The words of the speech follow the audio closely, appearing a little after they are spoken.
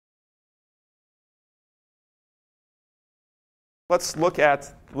let's look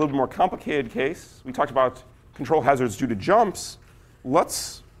at a little bit more complicated case. We talked about control hazards due to jumps.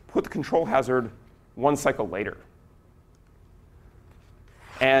 Let's put the control hazard one cycle later.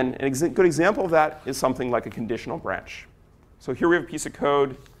 And a good example of that is something like a conditional branch. So here we have a piece of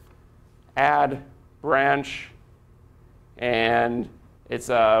code, add branch, and it's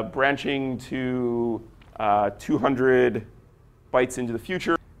branching to 200 bytes into the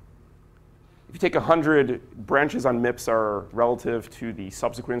future. If you take 100, branches on MIPS are relative to the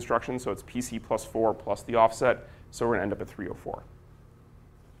subsequent instruction, so it's PC plus 4 plus the offset, so we're going to end up at 304.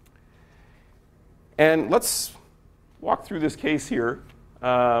 And let's walk through this case here.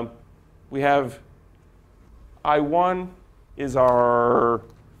 We have I1 is our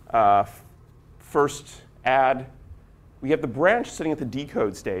first add. We have the branch sitting at the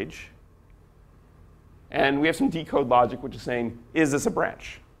decode stage. And we have some decode logic, which is saying, is this a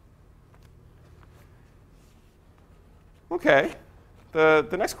branch? OK.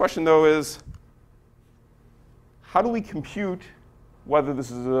 The next question, though, is how do we compute whether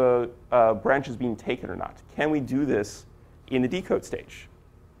this is a branch is being taken or not? Can we do this in the decode stage?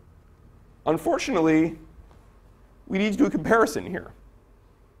 Unfortunately, we need to do a comparison here.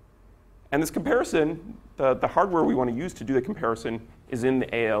 And this comparison, the hardware we want to use to do the comparison is in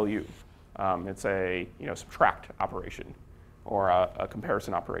the ALU. It's a subtract operation or a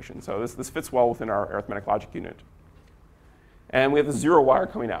comparison operation. So this fits well within our arithmetic logic unit. And we have the 0 wire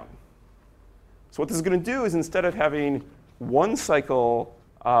coming out. So what this is going to do is instead of having one cycle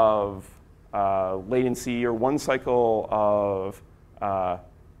of latency or one cycle of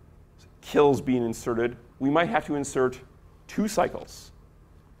kills being inserted, we might have to insert 2 cycles.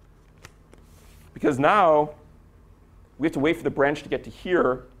 Because now we have to wait for the branch to get to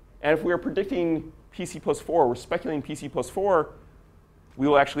here. And if we are predicting PC plus 4, we're speculating PC plus 4, we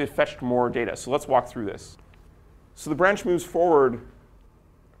will actually have fetched more data. So let's walk through this. So the branch moves forward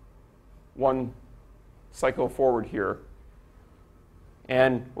one cycle forward here.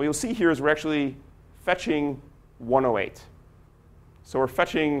 And what you'll see here is we're actually fetching 108. So we're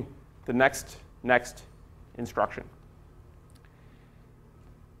fetching the next instruction.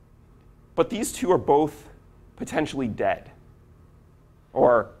 But these two are both potentially dead.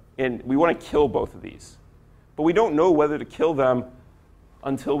 We want to kill both of these. But we don't know whether to kill them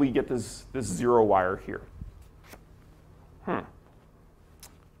until we get this 0 wire here.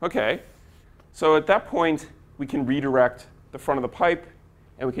 OK. So at that point, we can redirect the front of the pipe,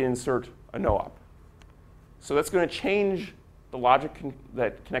 and we can insert a no-op. So that's going to change the logic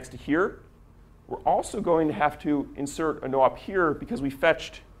that connects to here. We're also going to have to insert a no-op here because we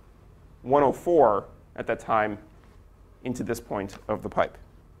fetched 104 at that time into this point of the pipe.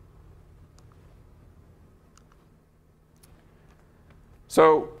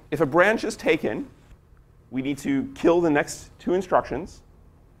 So if a branch is taken, we need to kill the next 2 instructions.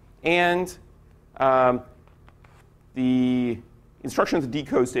 And the instruction at the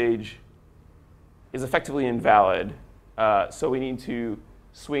decode stage is effectively invalid. So we need to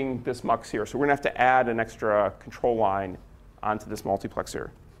swing this mux here. So we're going to have to add an extra control line onto this multiplexer.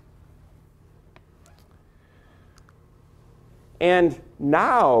 And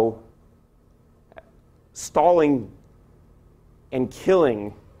now, stalling and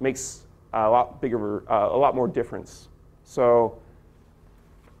killing makes a lot more difference. So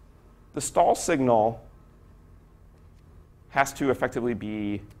the stall signal has to effectively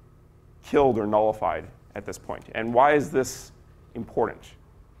be killed or nullified at this point. And why is this important?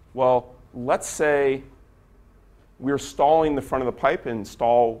 Well, let's say we're stalling the front of the pipe and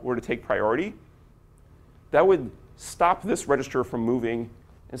stall were to take priority. That would stop this register from moving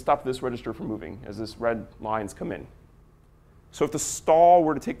and stop this register from moving as this red lines come in. So if the stall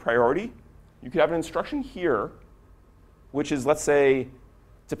were to take priority, you could have an instruction here, which is, let's say,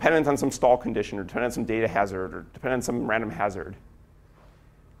 dependent on some stall condition or dependent on some data hazard or dependent on some random hazard.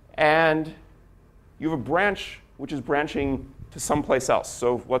 And you have a branch which is branching to someplace else.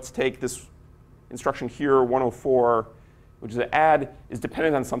 So let's take this instruction here, 104, which is an add, is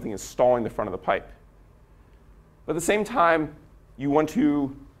dependent on something that's stalling the front of the pipe. But at the same time, you want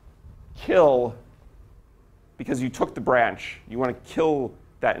to kill because you took the branch. You want to kill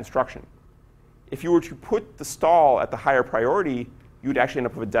that instruction. If you were to put the stall at the higher priority, you would actually end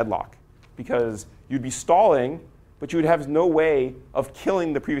up with a deadlock because you'd be stalling, but you would have no way of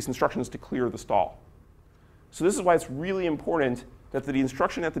killing the previous instructions to clear the stall. So this is why it's really important that the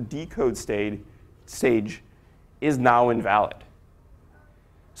instruction at the decode stage is now invalid.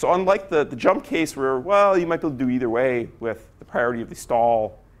 So unlike the jump case where, well, you might be able to do either way with the priority of the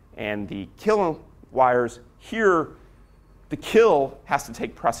stall and the kill wires, here the kill has to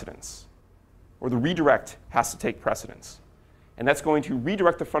take precedence, or the redirect has to take precedence. And that's going to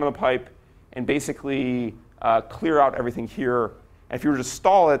redirect the front of the pipe and basically clear out everything here. And if you were to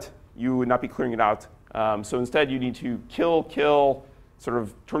stall it, you would not be clearing it out. So instead, you need to kill, sort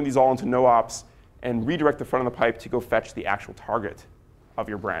of turn these all into no-ops, and redirect the front of the pipe to go fetch the actual target of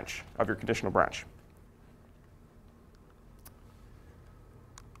your branch, of your conditional branch.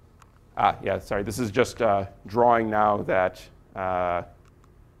 Yeah, sorry, this is just drawing now that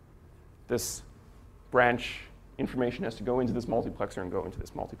this branch information has to go into this multiplexer and go into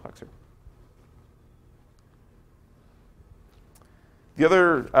this multiplexer. The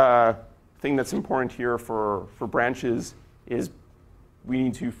other thing that's important here for branches is we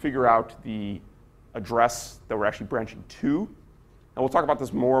need to figure out the address that we're actually branching to. And we'll talk about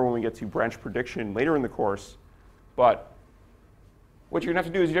this more when we get to branch prediction later in the course. But what you're going to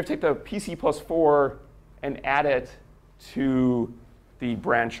have to do is you have to take the PC plus 4 and add it to the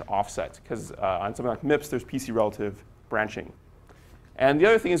branch offset. Because on something like MIPS, there's PC relative branching. And the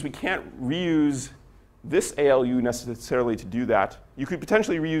other thing is we can't reuse this ALU necessarily to do that. You could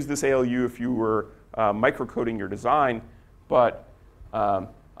potentially reuse this ALU if you were microcoding your design. But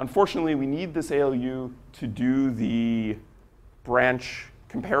unfortunately, we need this ALU to do the branch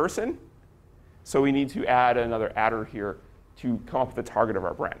comparison. So we need to add another adder here to come up with the target of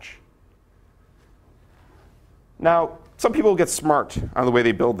our branch. Now, some people get smart on the way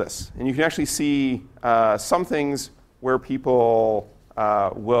they build this. And you can actually see some things where people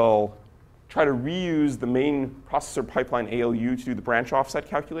will try to reuse the main processor pipeline ALU to do the branch offset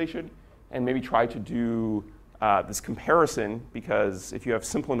calculation, and maybe try to do this comparison, because if you have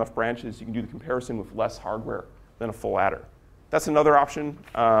simple enough branches, you can do the comparison with less hardware than a full adder. That's another option.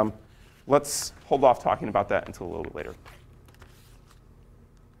 Let's hold off talking about that until a little bit later.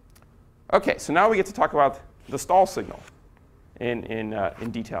 OK, so now we get to talk about the stall signal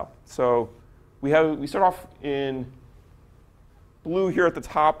in detail. So we start off in blue here at the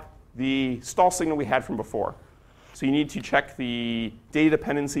top, the stall signal we had from before. So you need to check the data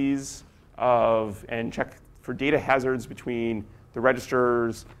dependencies and check for data hazards between the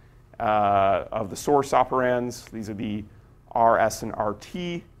registers of the source operands. These are the R, S, and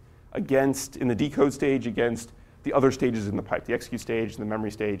RT in the decode stage against the other stages in the pipe, the execute stage, the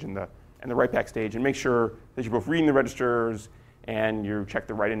memory stage, and the write back stage, and make sure that you're both reading the registers and you check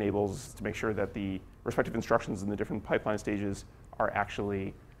the write enables to make sure that the respective instructions in the different pipeline stages are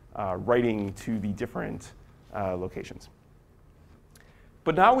actually writing to the different locations.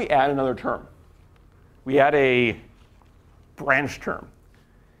 But now we add another term. We add a branch term.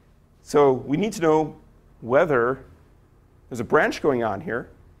 So we need to know whether there's a branch going on here,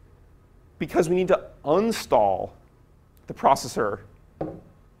 because we need to unstall the processor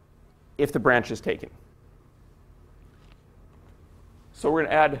if the branch is taken. So we're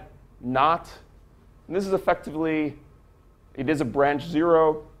going to add not, and this is effectively, it is a branch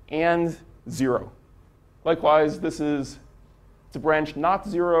 0 and 0. Likewise, it's a branch not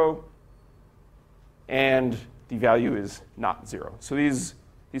 0, and the value is not 0. So these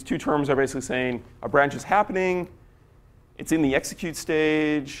two terms are basically saying a branch is happening, it's in the execute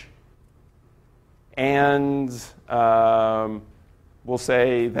stage, and we'll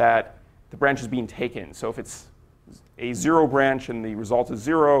say that the branch is being taken. So if it's a 0 branch and the result is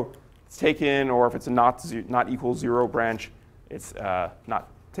 0, it's taken, or if it's a not equal 0 branch, it's not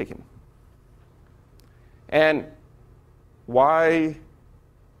taken. And why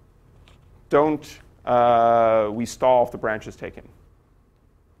don't we stall if the branch is taken?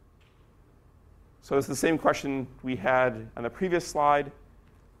 So it's the same question we had on the previous slide.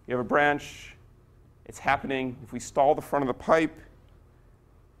 You have a branch, it's happening. If we stall the front of the pipe,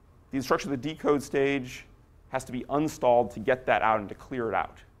 the instruction of the decode stage has to be unstalled to get that out and to clear it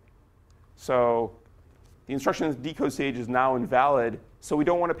out. So the instruction of the decode stage is now invalid, so we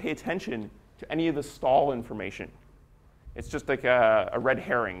don't want to pay attention to any of the stall information. It's just like a red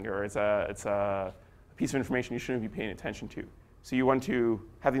herring, or it's a piece of information you shouldn't be paying attention to. So you want to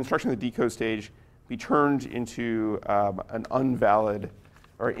have the instruction of the decode stage be turned into an invalid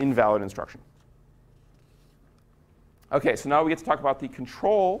instruction. OK, so now we get to talk about the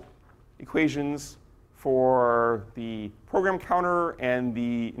control equations for the program counter and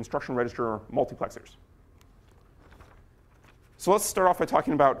the instruction register multiplexers. So let's start off by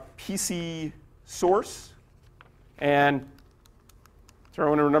talking about PC source. And so I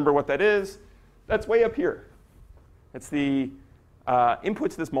want to remember what that is. That's way up here. It's the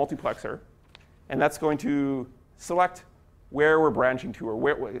input to this multiplexer. And that's going to select where we're branching to,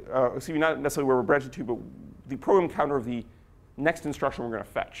 or excuse me, not necessarily where we're branching to, but the program counter of the next instruction we're going to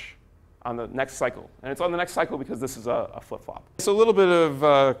fetch on the next cycle. And it's on the next cycle because this is a flip-flop. So a little bit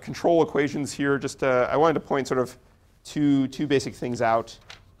of control equations here. Just I wanted to point sort of two basic things out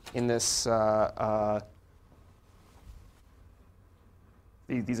in this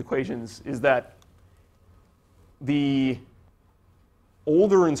these equations is that the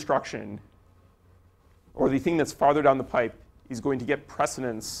older instruction, or the thing that's farther down the pipe, is going to get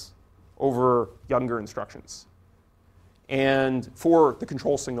precedence over younger instructions, and for the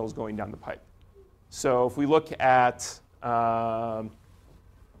control signals going down the pipe. So if we look at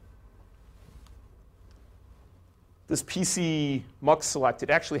this PC mux select, it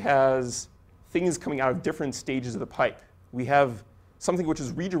actually has things coming out of different stages of the pipe. We have something which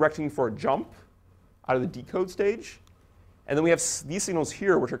is redirecting for a jump out of the decode stage. And then we have these signals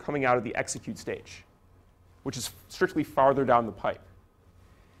here which are coming out of the execute stage, which is strictly farther down the pipe.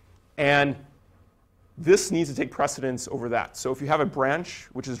 And this needs to take precedence over that. So if you have a branch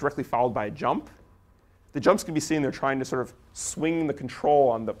which is directly followed by a jump, the jump's going to be sitting there trying to sort of swing the control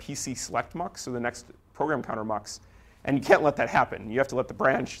on the PC select mux, or the next program counter mux. And you can't let that happen. You have to let the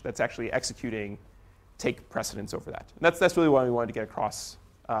branch that's actually executing take precedence over that. And that's really what we wanted to get across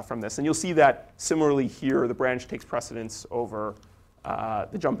from this. And you'll see that similarly here, the branch takes precedence over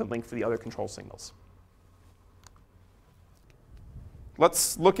the jump and link for the other control signals.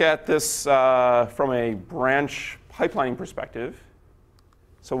 Let's look at this from a branch pipelining perspective.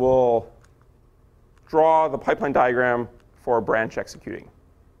 So we'll draw the pipeline diagram for a branch executing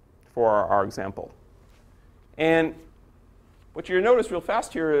for our example. And what you're going to notice real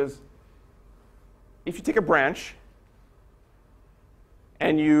fast here is if you take a branch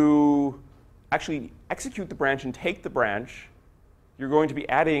and you actually execute the branch and take the branch, you're going to be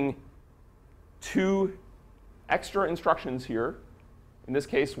adding 2 extra instructions here, in this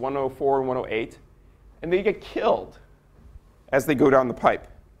case 104 and 108, and they get killed as they go down the pipe.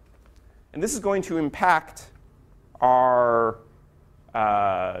 And this is going to impact our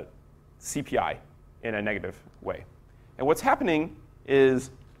CPI in a negative way. And what's happening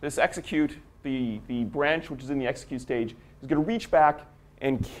is this execute, the branch which is in the execute stage, is going to reach back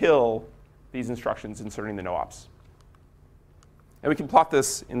and kill these instructions inserting the no-ops. And we can plot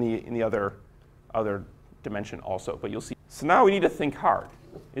this in the other dimension also, but you'll see. So now we need to think hard.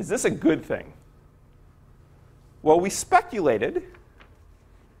 Is this a good thing? Well, we speculated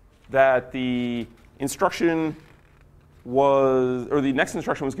that the instruction was, or the next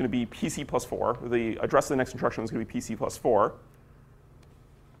instruction was going to be PC plus 4, or the address of the next instruction was going to be PC plus 4.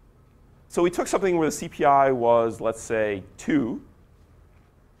 So we took something where the CPI was, let's say, 2,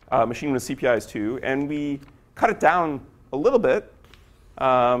 a machine with CPI is 2, and we cut it down a little bit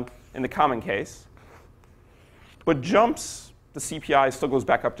in the common case. But jumps, the CPI still goes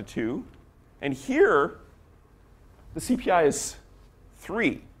back up to 2. And here, the CPI is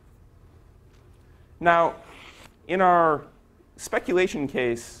 3. Now, in our speculation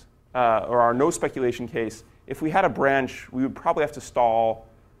case, or our no speculation case, if we had a branch, we would probably have to stall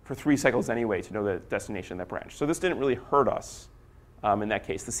for 3 cycles anyway to know the destination of that branch. So this didn't really hurt us in that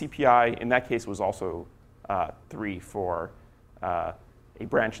case. The CPI in that case was also 3 for a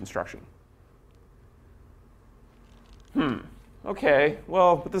branch instruction. OK,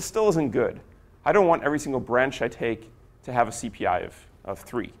 well, but this still isn't good. I don't want every single branch I take to have a CPI of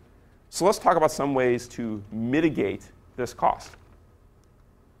 3. So let's talk about some ways to mitigate this cost.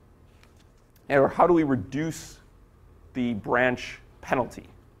 Or how do we reduce the branch penalty?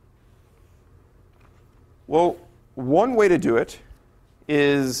 Well, one way to do it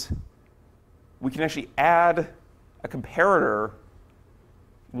is we can actually add a comparator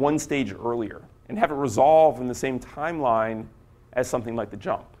one stage earlier and have it resolve in the same timeline as something like the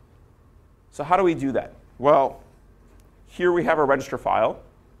jump. So how do we do that? Well, here we have our register file.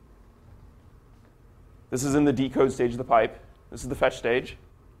 This is in the decode stage of the pipe. This is the fetch stage.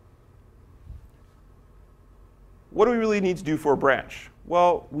 What do we really need to do for a branch?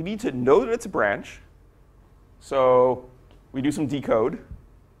 Well, we need to know that it's a branch. So we do some decode.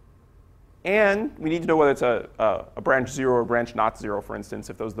 And we need to know whether it's a branch 0 or branch not 0, for instance,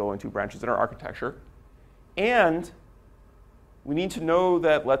 if those are the only 2 branches in our architecture. And we need to know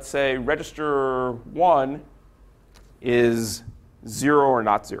that, let's say, register 1 is 0 or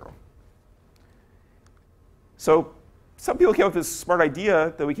not 0. So some people came up with this smart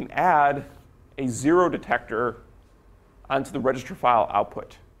idea that we can add a 0 detector onto the register file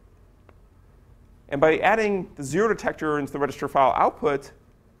output. And by adding the 0 detector into the register file output,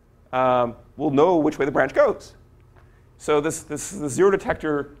 we'll know which way the branch goes. So the 0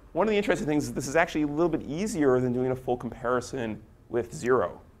 detector, one of the interesting things is this is actually a little bit easier than doing a full comparison with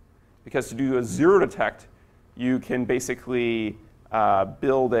 0. Because to do a 0 detect, you can basically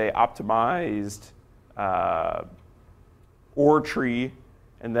build a optimized OR tree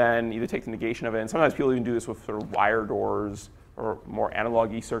and then either take the negation of it. And sometimes people even do this with sort of wire doors or more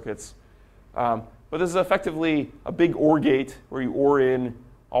analog-y circuits. But this is effectively a big OR gate where you OR in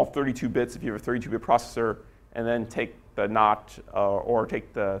all 32 bits if you have a 32-bit processor, and then take the NOT or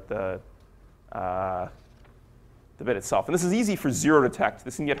take the bit itself. And this is easy for zero detect.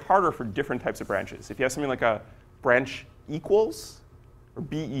 This can get harder for different types of branches. If you have something like a branch equals or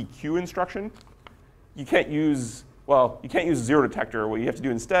BEQ instruction, you can't use zero detector. What you have to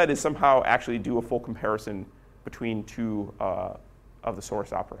do instead is somehow actually do a full comparison between two of the source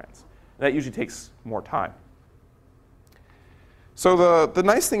operands. And that usually takes more time. So the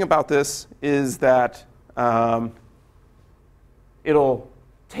nice thing about this is that it'll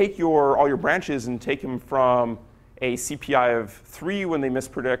take all your branches and take them from a CPI of 3 when they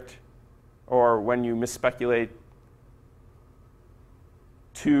mispredict or when you misspeculate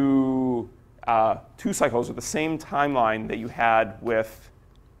to 2 cycles with the same timeline that you had with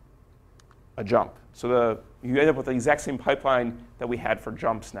a jump. So you end up with the exact same pipeline that we had for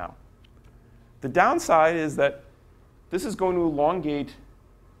jumps now. The downside is that this is going to elongate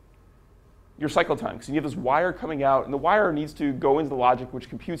your cycle time, because you have this wire coming out, and the wire needs to go into the logic which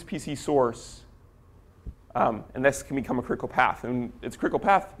computes PC source, and this can become a critical path. And it's a critical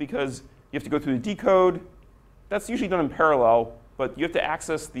path because you have to go through the decode. That's usually done in parallel, but you have to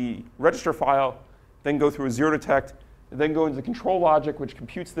access the register file, then go through a zero detect, and then go into the control logic which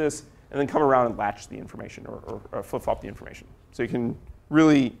computes this, and then come around and latch the information or flip-flop the information. So you can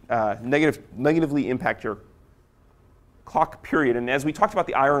really negatively impact your clock period. And as we talked about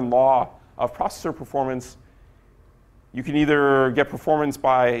the iron law of processor performance, you can either get performance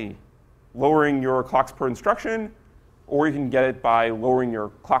by lowering your clocks per instruction, or you can get it by lowering your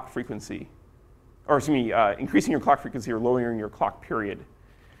clock frequency. Or excuse me, increasing your clock frequency or lowering your clock period.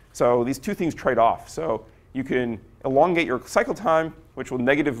 So these two things trade off. So you can elongate your cycle time, which will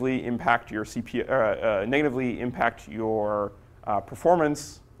negatively impact your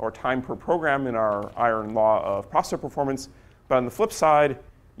performance or time per program in our iron law of processor performance. But on the flip side,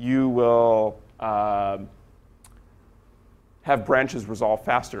 you will have branches resolve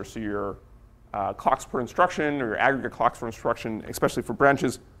faster. So your clocks per instruction or your aggregate clocks per instruction, especially for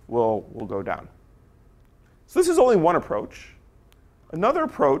branches, will go down. So this is only one approach. Another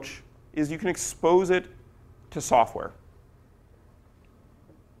approach is you can expose it to software.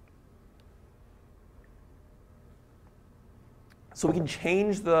 So we can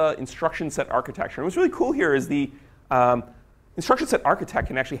change the instruction set architecture. And what's really cool here is the instruction set architect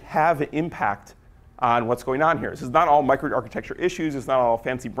can actually have an impact on what's going on here. This is not all microarchitecture issues. It's not all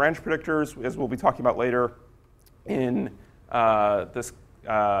fancy branch predictors, as we'll be talking about later in this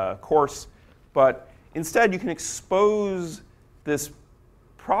course. But instead, you can expose this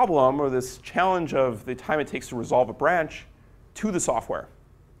problem or this challenge of the time it takes to resolve a branch to the software.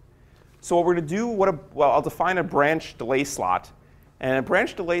 So what we're going to do, I'll define a branch delay slot. And a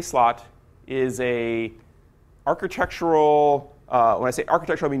branch delay slot is a architectural, when I say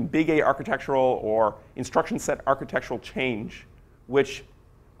architectural, I mean big A architectural or instruction set architectural change, which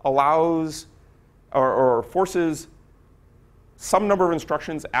allows or forces some number of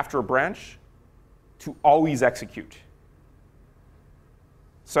instructions after a branch to always execute.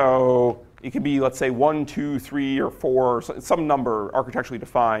 So it could be, let's say, 1, 2, 3, or 4, some number architecturally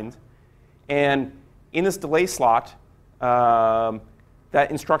defined. And in this delay slot, that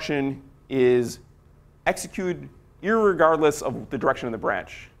instruction is executed irregardless of the direction of the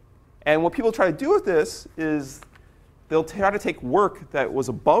branch. And what people try to do with this is they'll try to take work that was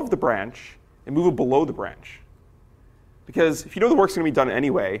above the branch and move it below the branch. Because if you know the work's going to be done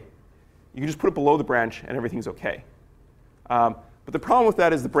anyway, you can just put it below the branch and everything's OK. But the problem with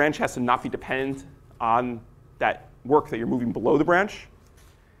that is the branch has to not be dependent on that work that you're moving below the branch.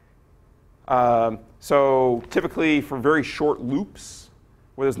 So typically, for very short loops,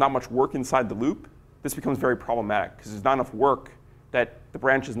 where there's not much work inside the loop, this becomes very problematic, because there's not enough work that the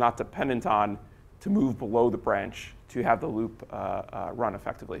branch is not dependent on to move below the branch to have the loop run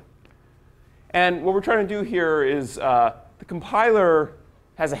effectively. And what we're trying to do here is the compiler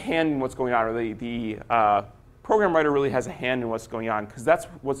has a hand in what's going on, or the program writer really has a hand in what's going on, because that's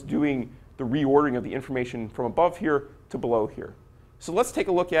what's doing the reordering of the information from above here to below here. So let's take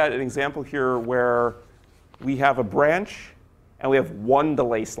a look at an example here where we have a branch and we have one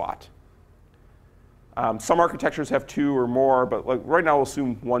delay slot. Some architectures have 2 or more, but right now we'll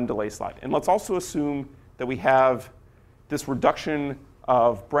assume one delay slot. And let's also assume that we have this reduction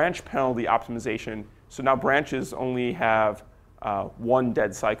of branch penalty optimization. So now branches only have one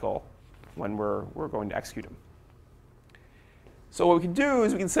dead cycle when we're going to execute them. So what we can do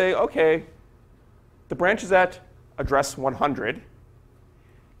is we can say, OK, the branch is at address 100.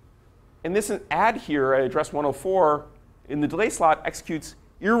 And this add here at address 104 in the delay slot executes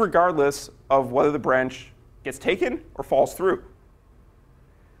irregardless of whether the branch gets taken or falls through.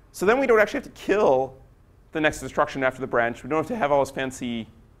 So then we don't actually have to kill the next instruction after the branch. We don't have to have all this fancy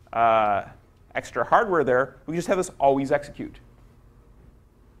extra hardware there. We can just have this always execute.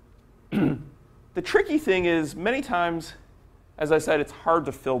 The tricky thing is many times, as I said, it's hard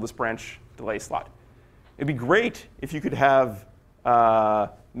to fill this branch delay slot. It'd be great if you could have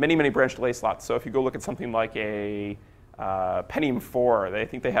many, many branch delay slots. So if you go look at something like a Pentium 4, I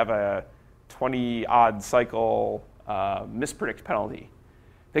think they have a 20-odd cycle mispredict penalty.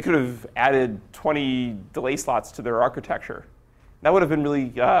 They could have added 20 delay slots to their architecture. That would have been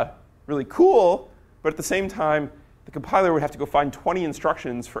really, really cool, but at the same time, the compiler would have to go find 20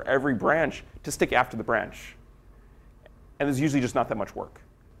 instructions for every branch to stick after the branch. And there's usually just not that much work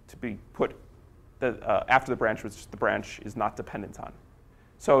to be put after the branch, which the branch is not dependent on.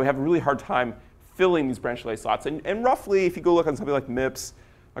 So we have a really hard time filling these branch delay slots. And roughly, if you go look on something like MIPS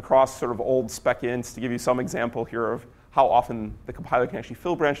across sort of old spec ints, to give you some example here of how often the compiler can actually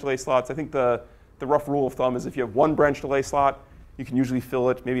fill branch delay slots, I think the rough rule of thumb is if you have one branch delay slot, you can usually fill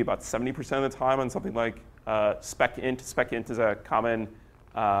it maybe about 70% of the time on something like spec int. Spec int is a common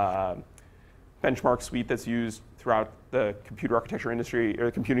benchmark suite that's used throughout the computer architecture industry or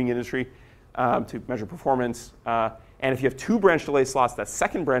the computing industry to measure performance. And if you have two branch delay slots, that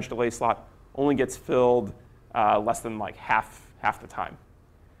second branch delay slot only gets filled less than like half the time.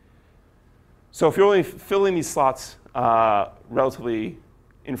 So if you're only filling these slots relatively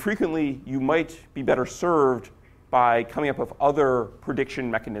infrequently, you might be better served by coming up with other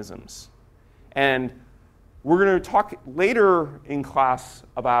prediction mechanisms. And we're going to talk later in class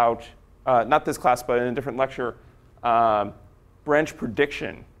about, not this class, but in a different lecture, branch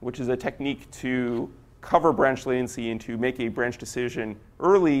prediction, which is a technique to cover branch latency and to make a branch decision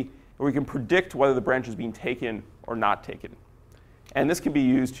early, where we can predict whether the branch is being taken or not taken. And this can be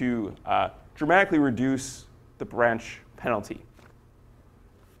used to dramatically reduce the branch penalty.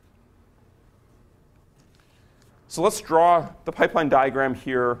 So let's draw the pipeline diagram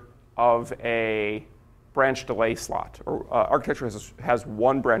here of a branch delay slot, or architecture has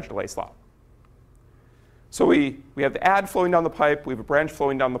one branch delay slot. So we have the add flowing down the pipe, we have a branch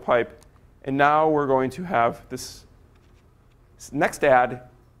flowing down the pipe, and now we're going to have this next add,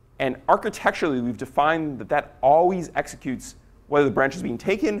 and architecturally we've defined that always executes whether the branch is being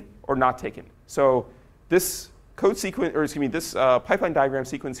taken or not taken. So this code sequence, or excuse me, this pipeline diagram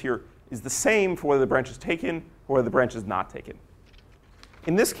sequence here is the same for whether the branch is taken or whether the branch is not taken.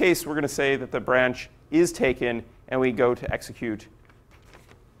 In this case, we're going to say that the branch is taken, and we go to execute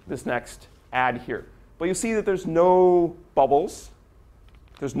this next add here. But you'll see that there's no bubbles.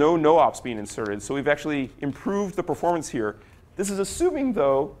 There's no no-ops being inserted. So we've actually improved the performance here. This is assuming,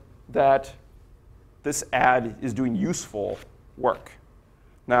 though, that this add is doing useful work.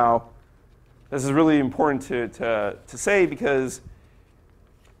 Now, this is really important to say because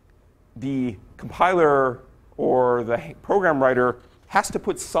the compiler or the program writer has to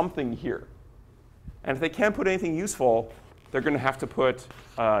put something here. And if they can't put anything useful, they're going to have to put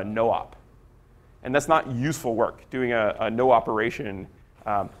no-op. And that's not useful work. Doing a no operation,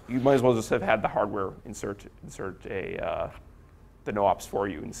 you might as well just have had the hardware insert the no-ops for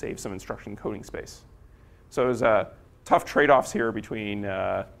you and save some instruction coding space. So there's tough trade-offs here between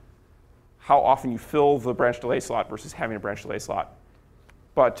how often you fill the branch delay slot versus having a branch delay slot.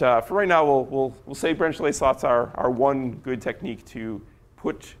 But for right now, we'll say branch delay slots are one good technique to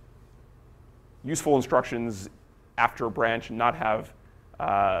put useful instructions after a branch and not have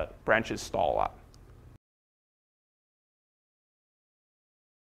branches stall a lot.